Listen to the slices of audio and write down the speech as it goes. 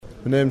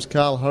My name's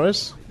Carl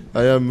Harris.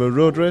 I am a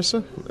road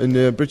racer in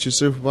the British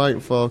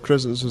Superbike for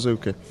Crescent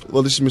Suzuki.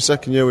 Well, this is my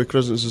second year with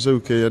Crescent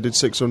Suzuki. I did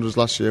 600s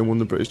last year and won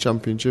the British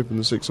Championship in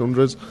the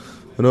 600s,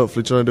 and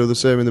hopefully trying to do the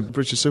same in the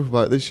British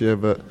Superbike this year,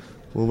 but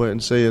we'll wait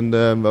and see. And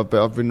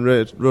I've been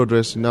road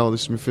racing now.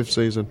 This is my 5th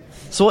season.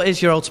 So what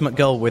is your ultimate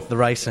goal with the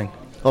racing?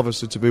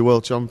 Obviously to be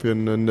world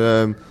champion, and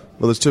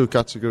well, there's 2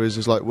 categories.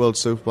 There's like World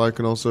Superbike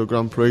and also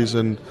Grand Prix,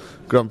 and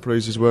Grand Prix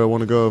is where I want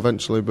to go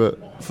eventually,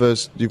 but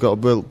first you've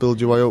got to build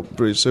your way up,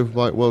 British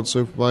Superbike, World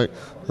Superbike,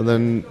 and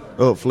then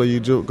hopefully you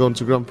go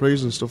into Grand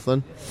Prix and stuff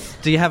then.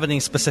 Do you have any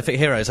specific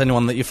heroes,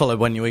 anyone that you followed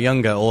when you were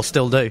younger or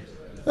still do?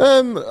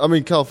 I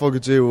mean, Carl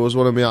Fogarty was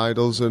one of my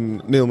idols,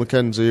 and Neil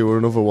Mackenzie were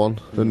another one,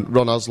 and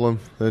Ron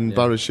Haslam and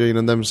Barry Sheene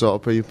and them sort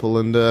of people,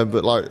 and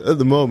but like at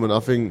the moment I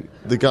think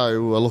the guy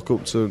who I look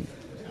up to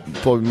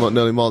probably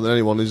nearly more than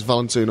anyone is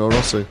Valentino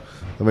Rossi.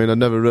 I mean, I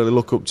never really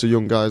look up to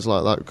young guys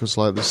like that because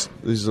like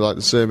he's like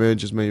the same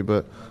age as me,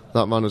 but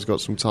that man has got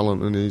some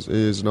talent and he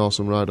is an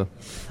awesome rider.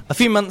 A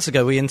few months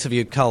ago we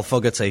interviewed Carl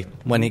Fogarty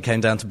when he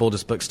came down to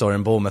Borders Bookstore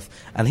in Bournemouth,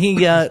 and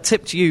he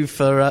tipped you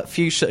for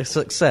future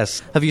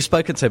success. Have you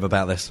spoken to him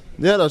about this?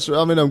 Yeah,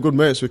 I mean, I'm good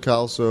mates with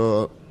Carl,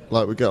 so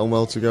like we get on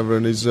well together,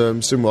 and he's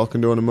seen what I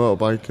can do on a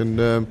motorbike,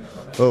 and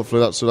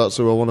hopefully that's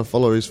who I want to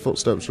follow his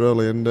footsteps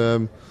really,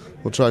 and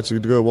we'll try to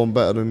go one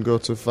better and go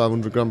to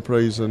 500 Grand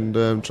Prix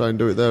and try and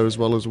do it there as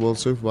well as World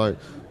Superbike.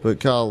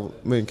 But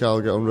me and Carl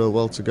get on real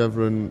well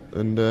together,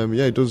 and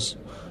yeah, he does.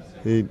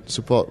 He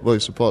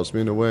supports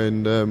me in a way,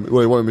 and he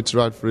wanted me to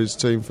ride for his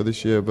team for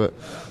this year, but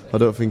I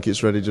don't think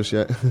it's ready just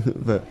yet.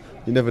 But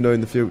you never know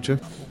in the future.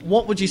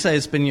 What would you say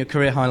has been your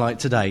career highlight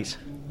to date?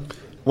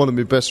 One of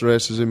my best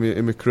races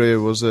in my career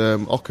was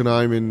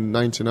Hockenheim in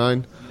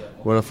 '99,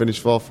 where I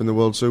finished 4th in the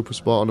World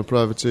Supersport on a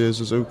privateer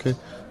Suzuki.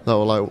 That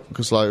was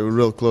because we were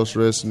real close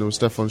racing. There was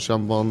Stefan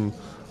Chambon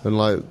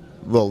and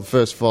the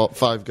first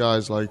 5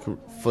 guys, like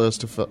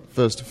first to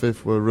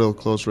 5th, were real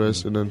close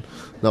racing, and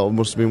that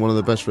must have been one of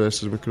the best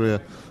races of my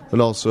career.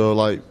 And also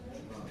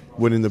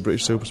winning the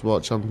British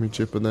Supersport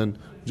Championship and then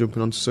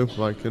jumping onto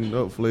Superbike and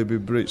hopefully be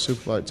British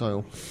Superbike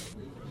title.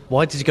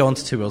 Why did you go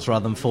onto 2 wheels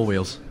rather than 4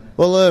 wheels?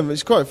 Well,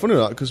 it's quite funny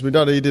that, because my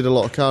dad, he did a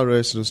lot of car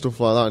racing and stuff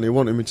like that, and he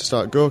wanted me to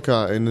start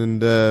go-karting,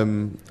 and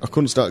I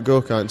couldn't start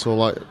go-karting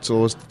until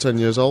I was 10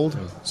 years old.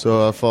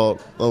 So I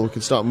thought, well, we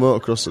could start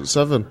motocross at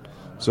 7.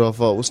 So I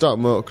thought, we'll start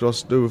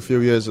motocross, do a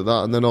few years at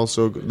that, and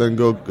then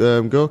go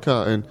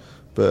go-karting.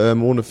 But I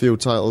won a few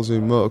titles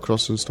in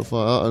motocross and stuff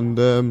like that,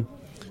 and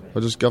I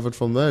just gathered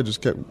from there,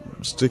 just kept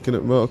sticking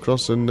at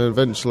motocross, and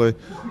eventually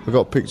I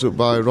got picked up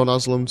by Ron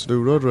Haslam to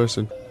do road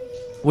racing.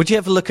 Would you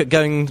ever look at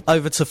going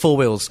over to 4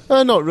 wheels?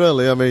 Not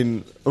really. I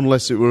mean,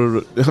 unless it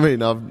were. I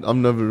mean, I've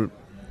never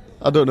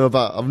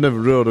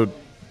rode a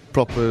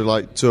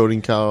proper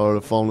touring car or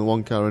a Formula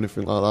 1 car or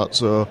anything like that.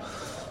 So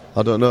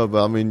I don't know.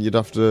 But I mean, you'd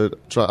have to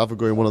have a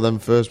go in one of them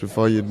first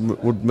before you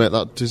would make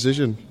that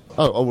decision.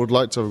 I would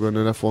like to have a go in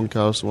an F1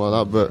 car or something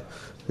like that. But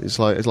it's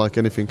like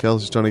anything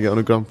else. It's trying to get on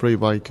a Grand Prix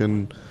bike,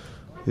 and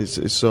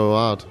it's so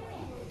hard.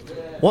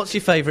 What's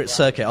your favourite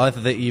circuit,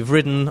 either that you've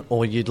ridden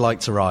or you'd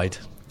like to ride?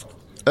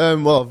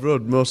 Well, I've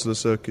rode most of the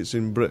circuits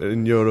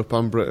in Europe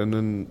and Britain,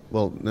 and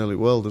nearly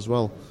world as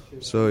well.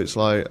 So it's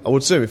I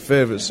would say my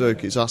favourite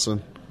circuit's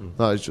Assen.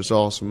 That is just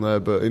awesome there.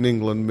 But in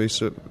England,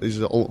 is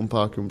at Alton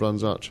Park and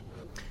Brands Hatch.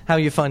 How are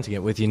you finding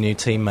it with your new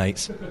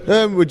teammates?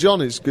 With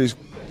John, it's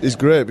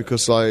great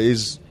because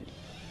he's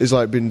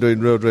been doing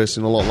road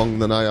racing a lot longer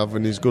than I have,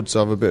 and he's good to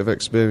have a bit of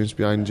experience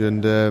behind you,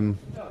 and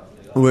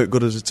we work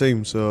good as a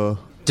team. So.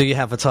 Do you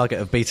have a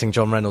target of beating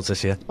John Reynolds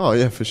this year? Oh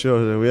yeah, for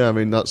sure. Yeah, I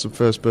mean that's the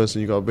first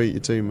person you got to beat,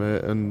 your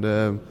teammate, and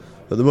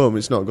at the moment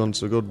it's not gone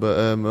so good.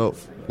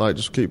 But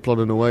just keep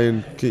plodding away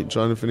and keep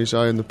trying to finish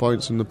high in the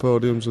points and the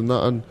podiums and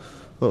that, and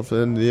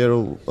hopefully at the end of the year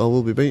I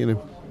will be beating him.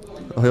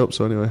 I hope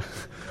so anyway.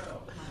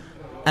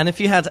 And if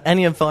you had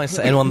any advice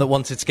to anyone that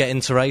wanted to get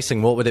into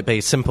racing, what would it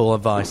be? Simple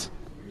advice.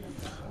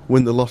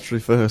 Win the lottery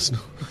first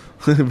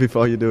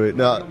before you do it.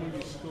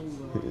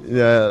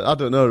 Yeah, I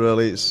don't know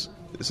really.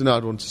 It's an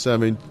hard one to say. I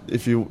mean,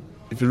 if you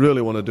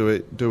really want to do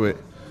it, do it.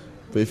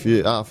 But if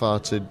you're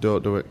half-hearted,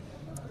 don't do it.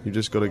 You've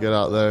just got to get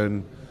out there,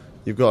 and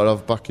you've got to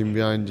have backing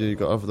behind you. You've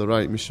got to have the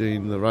right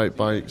machine, the right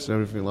bikes, and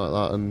everything like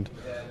that. And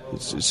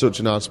it's such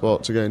an hard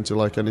sport to get into,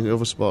 like any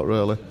other sport,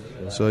 really.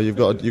 So you've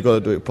got to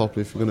do it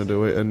properly if you're going to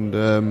do it.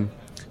 And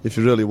if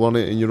you really want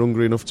it and you're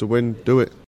hungry enough to win, do it.